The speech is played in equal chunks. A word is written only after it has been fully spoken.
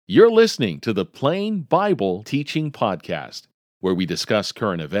You're listening to the Plain Bible Teaching Podcast, where we discuss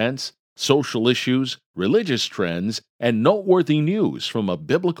current events, social issues, religious trends, and noteworthy news from a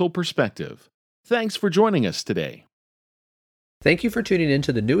biblical perspective. Thanks for joining us today. Thank you for tuning in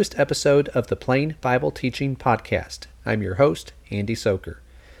to the newest episode of the Plain Bible Teaching Podcast. I'm your host, Andy Soker.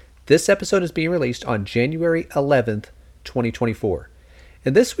 This episode is being released on January 11th, 2024.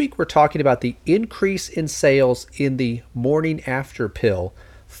 And this week we're talking about the increase in sales in the morning after pill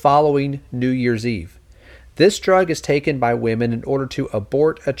following New Year's Eve. This drug is taken by women in order to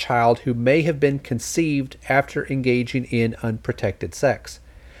abort a child who may have been conceived after engaging in unprotected sex.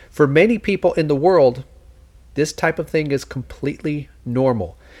 For many people in the world, this type of thing is completely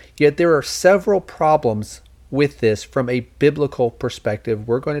normal. Yet there are several problems with this from a biblical perspective.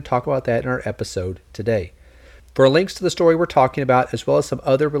 We're going to talk about that in our episode today. For links to the story we're talking about, as well as some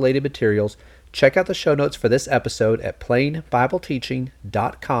other related materials, check out the show notes for this episode at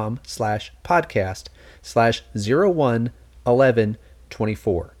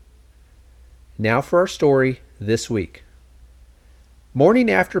plainbibleteaching.com/podcast/011124. Now for our story this week.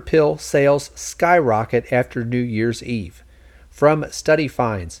 Morning after pill sales skyrocket after New Year's Eve. From study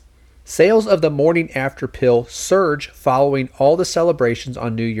finds, sales of the morning after pill surge following all the celebrations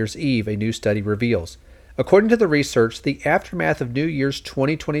on New Year's Eve, a new study reveals. According to the research, the aftermath of New Year's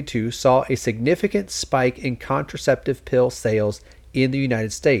 2022 saw a significant spike in contraceptive pill sales in the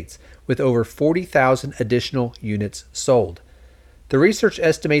United States, with over 40,000 additional units sold. The research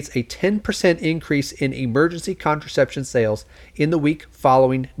estimates a 10% increase in emergency contraception sales in the week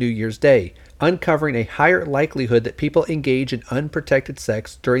following New Year's Day, uncovering a higher likelihood that people engage in unprotected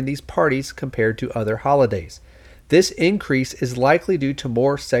sex during these parties compared to other holidays. This increase is likely due to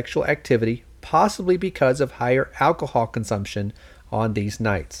more sexual activity, possibly because of higher alcohol consumption on these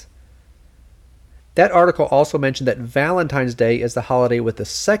nights. That article also mentioned that Valentine's Day is the holiday with the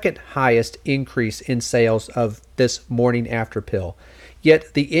second highest increase in sales of this morning after pill.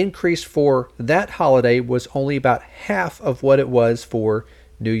 Yet the increase for that holiday was only about half of what it was for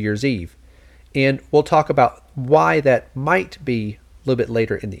New Year's Eve. And we'll talk about why that might be a little bit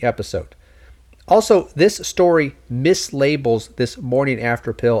later in the episode. Also, this story mislabels this morning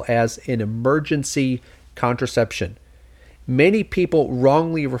after pill as an emergency contraception. Many people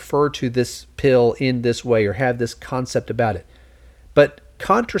wrongly refer to this pill in this way or have this concept about it. But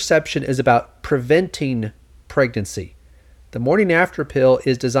contraception is about preventing pregnancy. The morning after pill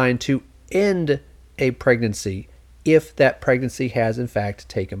is designed to end a pregnancy if that pregnancy has in fact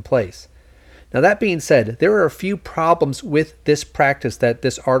taken place. Now, that being said, there are a few problems with this practice that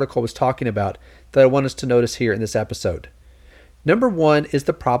this article was talking about that I want us to notice here in this episode. Number one is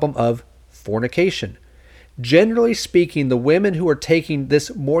the problem of fornication. Generally speaking, the women who are taking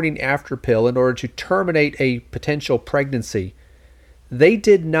this morning after pill in order to terminate a potential pregnancy, they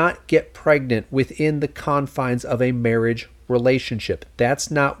did not get pregnant within the confines of a marriage relationship.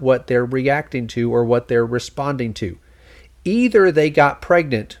 That's not what they're reacting to or what they're responding to. Either they got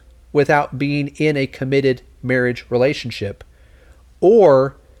pregnant without being in a committed marriage relationship,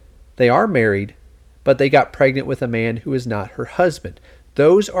 or they are married, but they got pregnant with a man who is not her husband.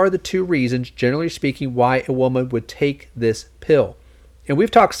 Those are the two reasons, generally speaking, why a woman would take this pill. And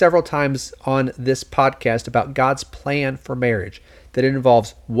we've talked several times on this podcast about God's plan for marriage, that it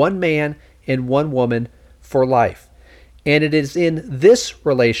involves one man and one woman for life. And it is in this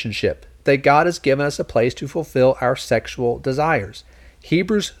relationship that God has given us a place to fulfill our sexual desires.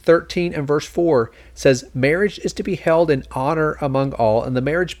 Hebrews 13 and verse 4 says, "Marriage is to be held in honor among all, and the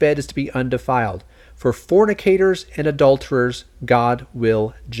marriage bed is to be undefiled. For fornicators and adulterers, God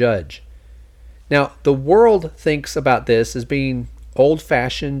will judge." Now, the world thinks about this as being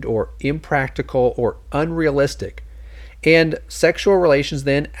old-fashioned or impractical or unrealistic. And sexual relations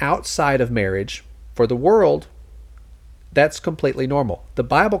then outside of marriage, for the world, that's completely normal. The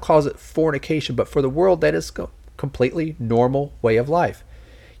Bible calls it fornication, but for the world, that is completely normal way of life.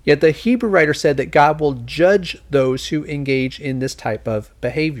 Yet the Hebrew writer said that God will judge those who engage in this type of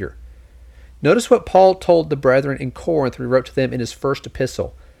behavior. Notice what Paul told the brethren in Corinth when he wrote to them in his first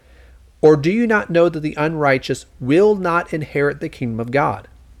epistle. "Or do you not know that the unrighteous will not inherit the kingdom of God?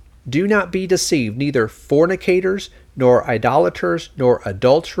 Do not be deceived, neither fornicators, nor idolaters, nor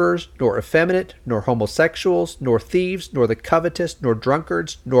adulterers, nor effeminate, nor homosexuals, nor thieves, nor the covetous, nor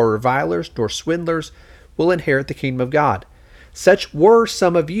drunkards, nor revilers, nor swindlers will inherit the kingdom of God. Such were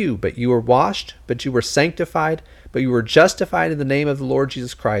some of you, but you were washed, but you were sanctified, but you were justified in the name of the Lord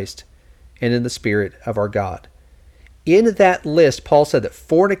Jesus Christ and in the Spirit of our God." In that list, Paul said that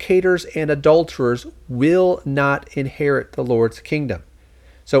fornicators and adulterers will not inherit the Lord's kingdom.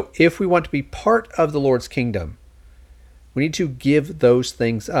 So if we want to be part of the Lord's kingdom, We need to give those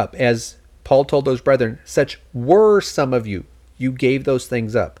things up. As Paul told those brethren, such were some of you. You gave those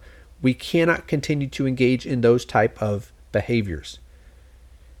things up. We cannot continue to engage in those type of behaviors.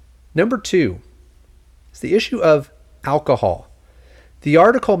 Number 2 is the issue of alcohol. The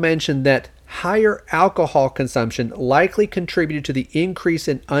article mentioned that higher alcohol consumption likely contributed to the increase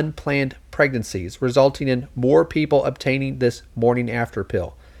in unplanned pregnancies, resulting in more people obtaining this morning after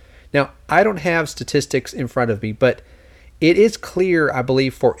pill. Now, I don't have statistics in front of me, but it is clear, I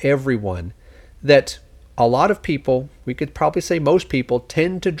believe, for everyone that a lot of people, we could probably say most people,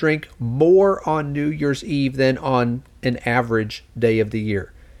 tend to drink more on New Year's Eve than on an average day of the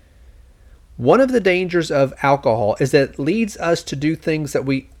year. One of the dangers of alcohol is that it leads us to do things that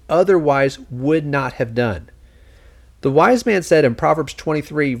we otherwise would not have done. The wise man said in Proverbs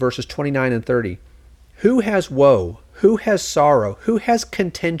 23, verses 29 and 30, "Who has woe? Who has sorrow? Who has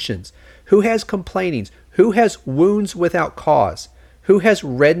contentions? Who has complainings? Who has wounds without cause? Who has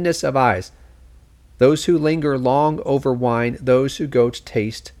redness of eyes? Those who linger long over wine, those who go to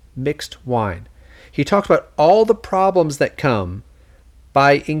taste mixed wine." He talks about all the problems that come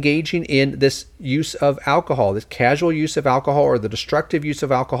by engaging in this use of alcohol, this casual use of alcohol or the destructive use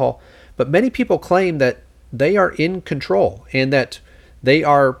of alcohol. But many people claim that they are in control and that they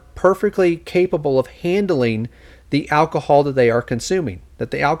are perfectly capable of handling the alcohol that they are consuming,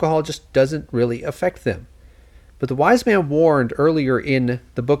 that the alcohol just doesn't really affect them. But the wise man warned earlier in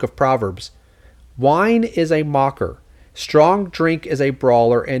the book of Proverbs, "Wine is a mocker, strong drink is a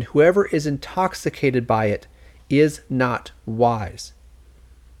brawler, and whoever is intoxicated by it is not wise."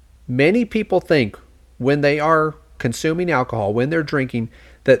 Many people think when they are consuming alcohol, when they're drinking,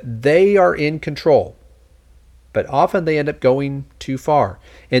 that they are in control. But often they end up going too far.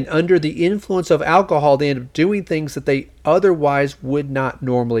 And under the influence of alcohol, they end up doing things that they otherwise would not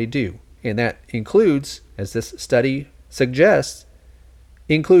normally do. And that includes, as this study suggests,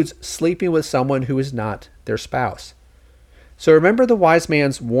 includes sleeping with someone who is not their spouse. So remember the wise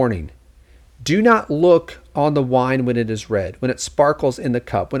man's warning. Do not look on the wine when it is red, when it sparkles in the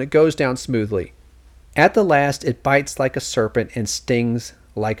cup, when it goes down smoothly. At the last, it bites like a serpent and stings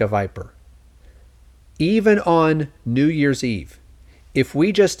like a viper. Even on New Year's Eve, if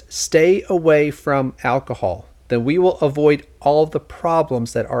we just stay away from alcohol, then we will avoid all of the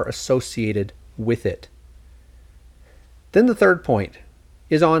problems that are associated with it. Then the third point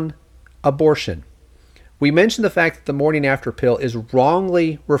is on abortion. We mentioned the fact that the morning after pill is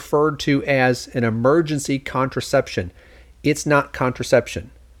wrongly referred to as an emergency contraception. It's not contraception.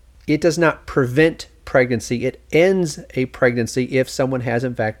 It does not prevent pregnancy. It ends a pregnancy if someone has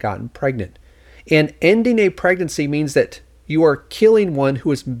in fact gotten pregnant. And ending a pregnancy means that you are killing one who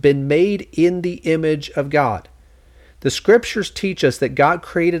has been made in the image of God. The scriptures teach us that God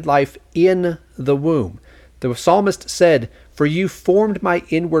created life in the womb. The psalmist said, "For you formed my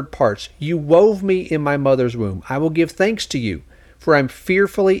inward parts. You wove me in my mother's womb. I will give thanks to you, for I am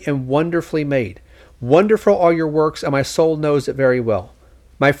fearfully and wonderfully made. Wonderful are your works, and my soul knows it very well.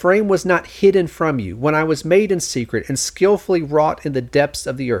 My frame was not hidden from you when I was made in secret and skillfully wrought in the depths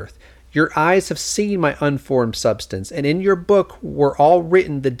of the earth. Your eyes have seen my unformed substance, and in your book were all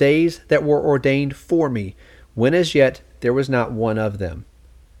written the days that were ordained for me, when as yet there was not one of them."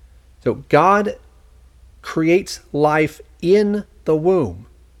 So God creates life in the womb,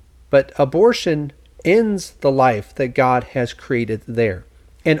 but abortion ends the life that God has created there.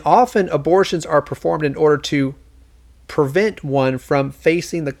 And often abortions are performed in order to prevent one from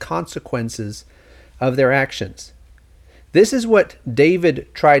facing the consequences of their actions. This is what David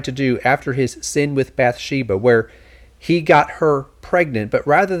tried to do after his sin with Bathsheba, where he got her pregnant, but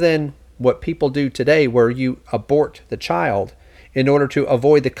rather than what people do today, where you abort the child in order to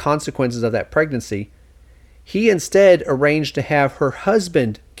avoid the consequences of that pregnancy, he instead arranged to have her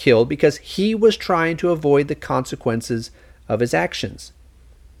husband killed because he was trying to avoid the consequences of his actions.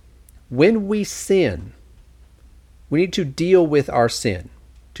 When we sin, we need to deal with our sin,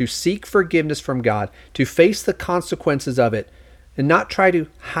 to seek forgiveness from God, to face the consequences of it, and not try to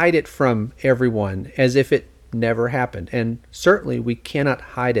hide it from everyone as if it never happened. And certainly we cannot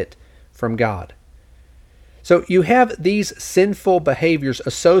hide it from God. So you have these sinful behaviors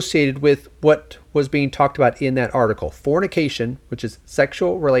associated with what was being talked about in that article. Fornication, which is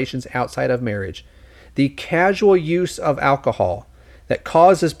sexual relations outside of marriage. The casual use of alcohol that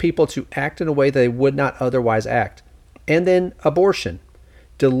causes people to act in a way that they would not otherwise act. And then abortion,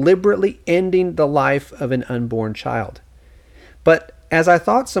 deliberately ending the life of an unborn child. But as I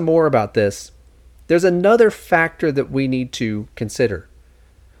thought some more about this, there's another factor that we need to consider.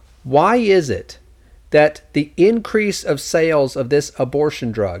 Why is it that the increase of sales of this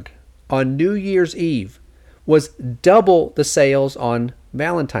abortion drug on New Year's Eve was double the sales on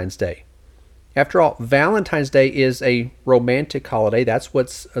Valentine's Day. After all, Valentine's Day is a romantic holiday. That's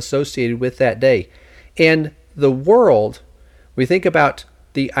what's associated with that day. And the world, we think about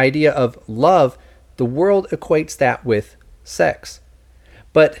the idea of love, the world equates that with sex.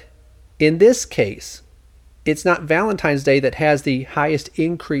 But in this case, it's not Valentine's Day that has the highest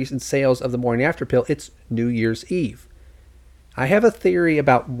increase in sales of the morning after pill. It's New Year's Eve. I have a theory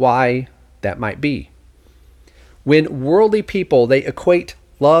about why that might be. When worldly people, they equate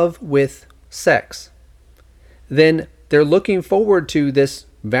love with sex, then they're looking forward to this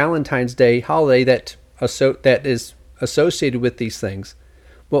Valentine's Day holiday that is associated with these things.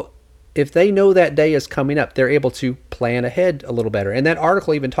 Well, if they know that day is coming up, they're able to plan ahead a little better. And that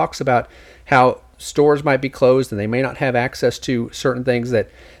article even talks about how stores might be closed and they may not have access to certain things that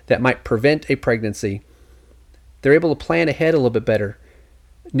might prevent a pregnancy. They're able to plan ahead a little bit better.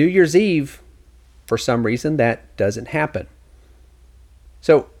 New Year's Eve, for some reason, that doesn't happen.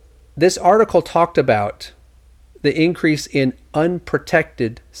 So this article talked about the increase in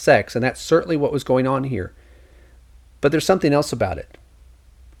unprotected sex, and that's certainly what was going on here. But there's something else about it.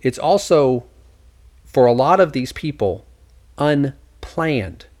 It's also, for a lot of these people,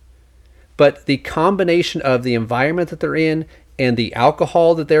 unplanned. But the combination of the environment that they're in and the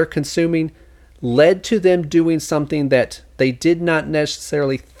alcohol that they're consuming led to them doing something that they did not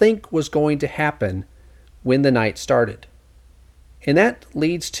necessarily think was going to happen when the night started. And that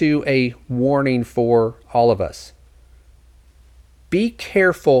leads to a warning for all of us. Be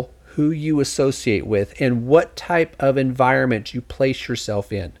careful who you associate with and what type of environment you place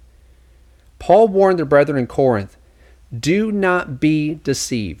yourself in. Paul warned the brethren in Corinth, do not be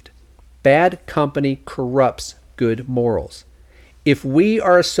deceived. Bad company corrupts good morals. If we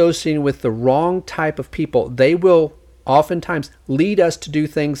are associating with the wrong type of people, they will oftentimes lead us to do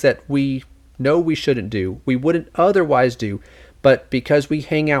things that we know we shouldn't do, we wouldn't otherwise do, but because we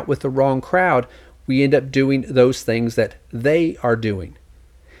hang out with the wrong crowd, we end up doing those things that they are doing.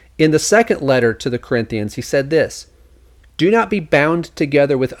 In the second letter to the Corinthians, he said this, do not be bound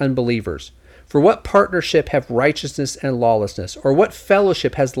together with unbelievers. For what partnership have righteousness and lawlessness? Or what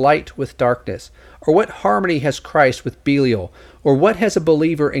fellowship has light with darkness? Or what harmony has Christ with Belial? Or what has a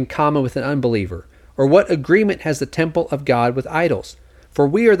believer in common with an unbeliever? Or what agreement has the temple of God with idols? For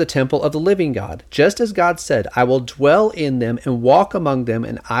we are the temple of the living God. Just as God said, I will dwell in them and walk among them,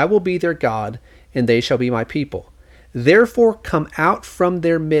 and I will be their God, and they shall be my people. Therefore come out from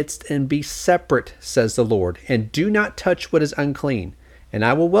their midst and be separate, says the Lord, and do not touch what is unclean, and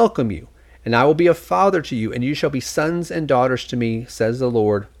I will welcome you. And I will be a father to you, and you shall be sons and daughters to me, says the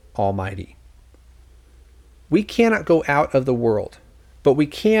Lord Almighty. We cannot go out of the world, but we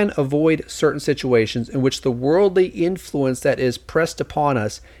can avoid certain situations in which the worldly influence that is pressed upon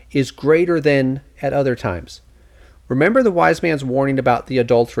us is greater than at other times. Remember the wise man's warning about the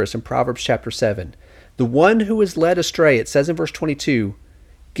adulteress in Proverbs chapter 7. The one who is led astray, it says in verse 22,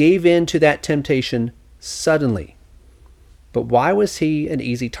 gave in to that temptation suddenly. But why was he an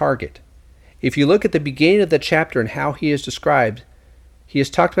easy target? If you look at the beginning of the chapter and how he is described, he is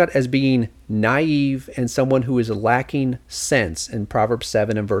talked about as being naive and someone who is lacking sense in Proverbs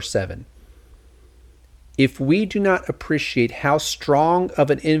 7 and verse 7. If we do not appreciate how strong of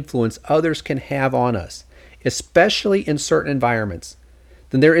an influence others can have on us, especially in certain environments,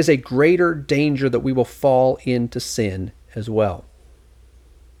 then there is a greater danger that we will fall into sin as well.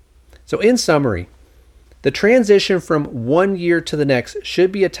 So in summary, the transition from one year to the next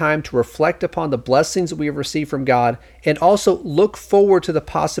should be a time to reflect upon the blessings that we have received from God and also look forward to the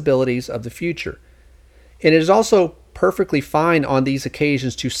possibilities of the future. And it is also perfectly fine on these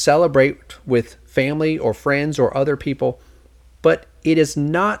occasions to celebrate with family or friends or other people, but it is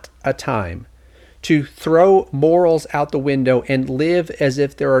not a time to throw morals out the window and live as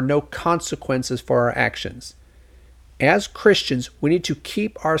if there are no consequences for our actions. As Christians, we need to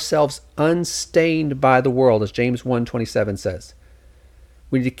keep ourselves unstained by the world, as James 1:27 says.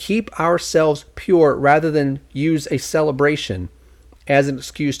 We need to keep ourselves pure rather than use a celebration as an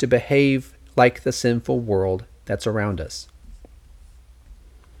excuse to behave like the sinful world that's around us.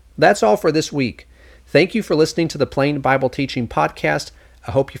 That's all for this week. Thank you for listening to the Plain Bible Teaching Podcast.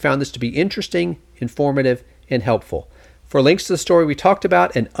 I hope you found this to be interesting, informative, and helpful. For links to the story we talked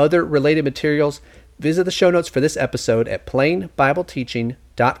about and other related materials, visit the show notes for this episode at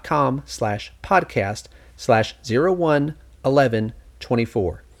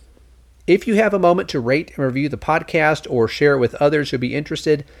plainbibleteaching.com/podcast/011124. If you have a moment to rate and review the podcast or share it with others who'd be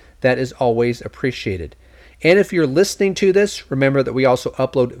interested, that is always appreciated. And if you're listening to this, remember that we also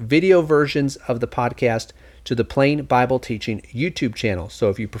upload video versions of the podcast to the Plain Bible Teaching YouTube channel. So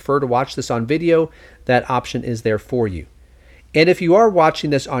if you prefer to watch this on video, that option is there for you. And if you are watching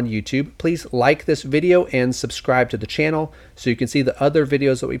this on YouTube, please like this video and subscribe to the channel so you can see the other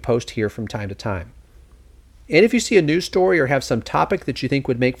videos that we post here from time to time. And if you see a news story or have some topic that you think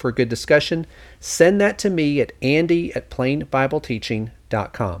would make for a good discussion, send that to me at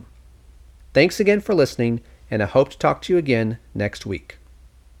andy@plainbibleteaching.com. Thanks again for listening, and I hope to talk to you again next week.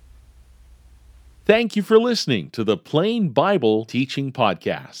 Thank you for listening to the Plain Bible Teaching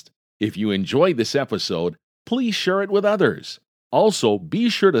Podcast. If you enjoyed this episode, please share it with others. Also, be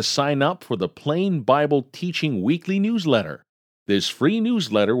sure to sign up for the Plain Bible Teaching Weekly Newsletter. This free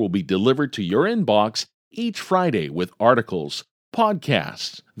newsletter will be delivered to your inbox each Friday with articles,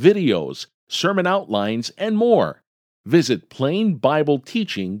 podcasts, videos, sermon outlines, and more. Visit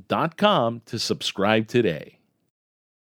plainbibleteaching.com to subscribe today.